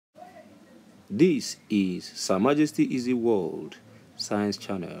This is Sa Majesty Easy World Science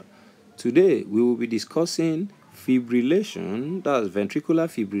Channel. Today we will be discussing fibrillation, that's ventricular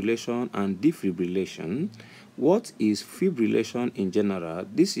fibrillation and defibrillation. What is fibrillation in general?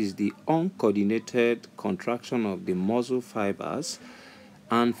 This is the uncoordinated contraction of the muscle fibers,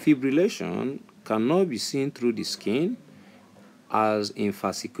 and fibrillation cannot be seen through the skin as in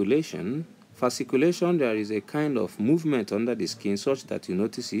fasciculation. Fasciculation, there is a kind of movement under the skin such that you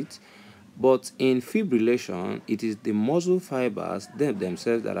notice it. But in fibrillation, it is the muscle fibers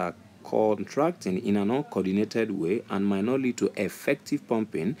themselves that are contracting in an uncoordinated way and might not lead to effective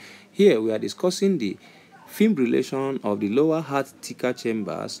pumping. Here we are discussing the fibrillation of the lower heart thicker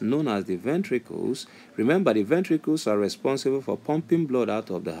chambers known as the ventricles. Remember, the ventricles are responsible for pumping blood out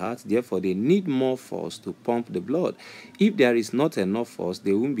of the heart, therefore they need more force to pump the blood. If there is not enough force,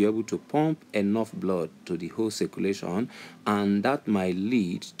 they won't be able to pump enough blood to the whole circulation, and that might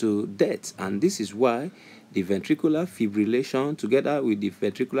lead to death. And this is why the ventricular fibrillation together with the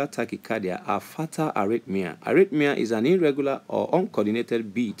ventricular tachycardia are fatal arrhythmia. Arrhythmia is an irregular or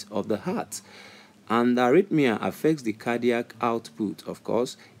uncoordinated beat of the heart. And the arrhythmia affects the cardiac output. Of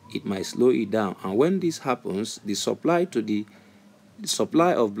course, it might slow it down. And when this happens, the supply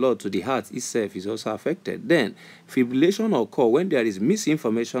of blood to the heart itself is also affected. Then, fibrillation occurs when there is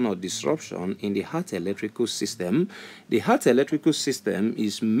misinformation or disruption in the heart electrical system. The heart electrical system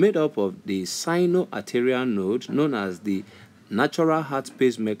is made up of the sino-arterial node, known as the natural heart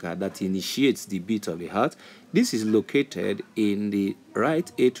pacemaker that initiates the beat of the heart. This is located in the right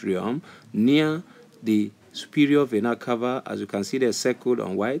atrium near the superior vena cava, as you can see there circled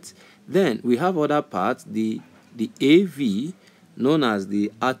on white. Then we have other parts, the AV, known as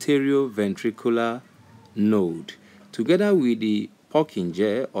the arterioventricular node, together with the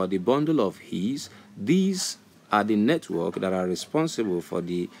Purkinje or the bundle of His. These are the network that are responsible for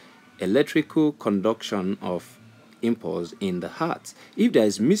the electrical conduction of impulse in the heart. If there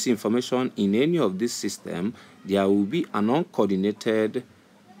is misinformation in any of this system, there will be an uncoordinated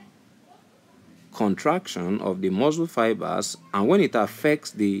contraction of the muscle fibers, and when it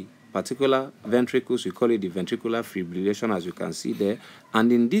affects the particular ventricles, we call it the ventricular fibrillation, as you can see there.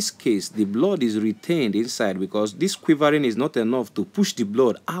 And in this case, the blood is retained inside because this quivering is not enough to push the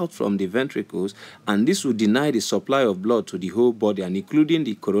blood out from the ventricles, and this will deny the supply of blood to the whole body and including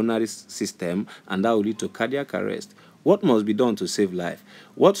the coronary system, and that will lead to cardiac arrest. What must be done to save life?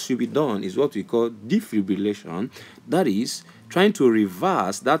 What should be done is what we call defibrillation, that is trying to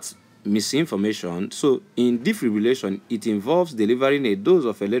reverse that misinformation. So in defibrillation, it involves delivering a dose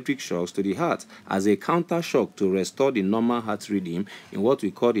of electric shocks to the heart as a counter shock to restore the normal heart rhythm in what we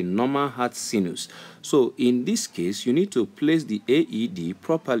call the normal heart sinus. So in this case, you need to place the AED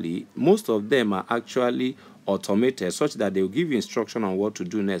properly. Most of them are actually automated such that they will give you instruction on what to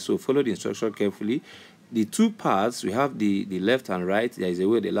do next. So follow the instruction carefully. The two parts, we have the left and right. There is a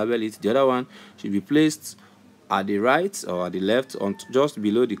way they label it. The other one should be placed at the right or at the left, on just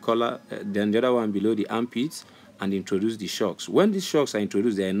below the collar, then the other one below the armpits, and introduce the shocks. When these shocks are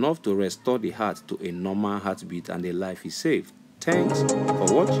introduced, they are enough to restore the heart to a normal heartbeat and the life is saved. Thanks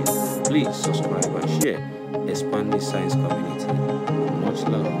for watching. Please subscribe and share. Expand the science community. Much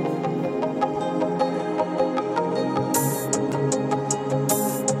love.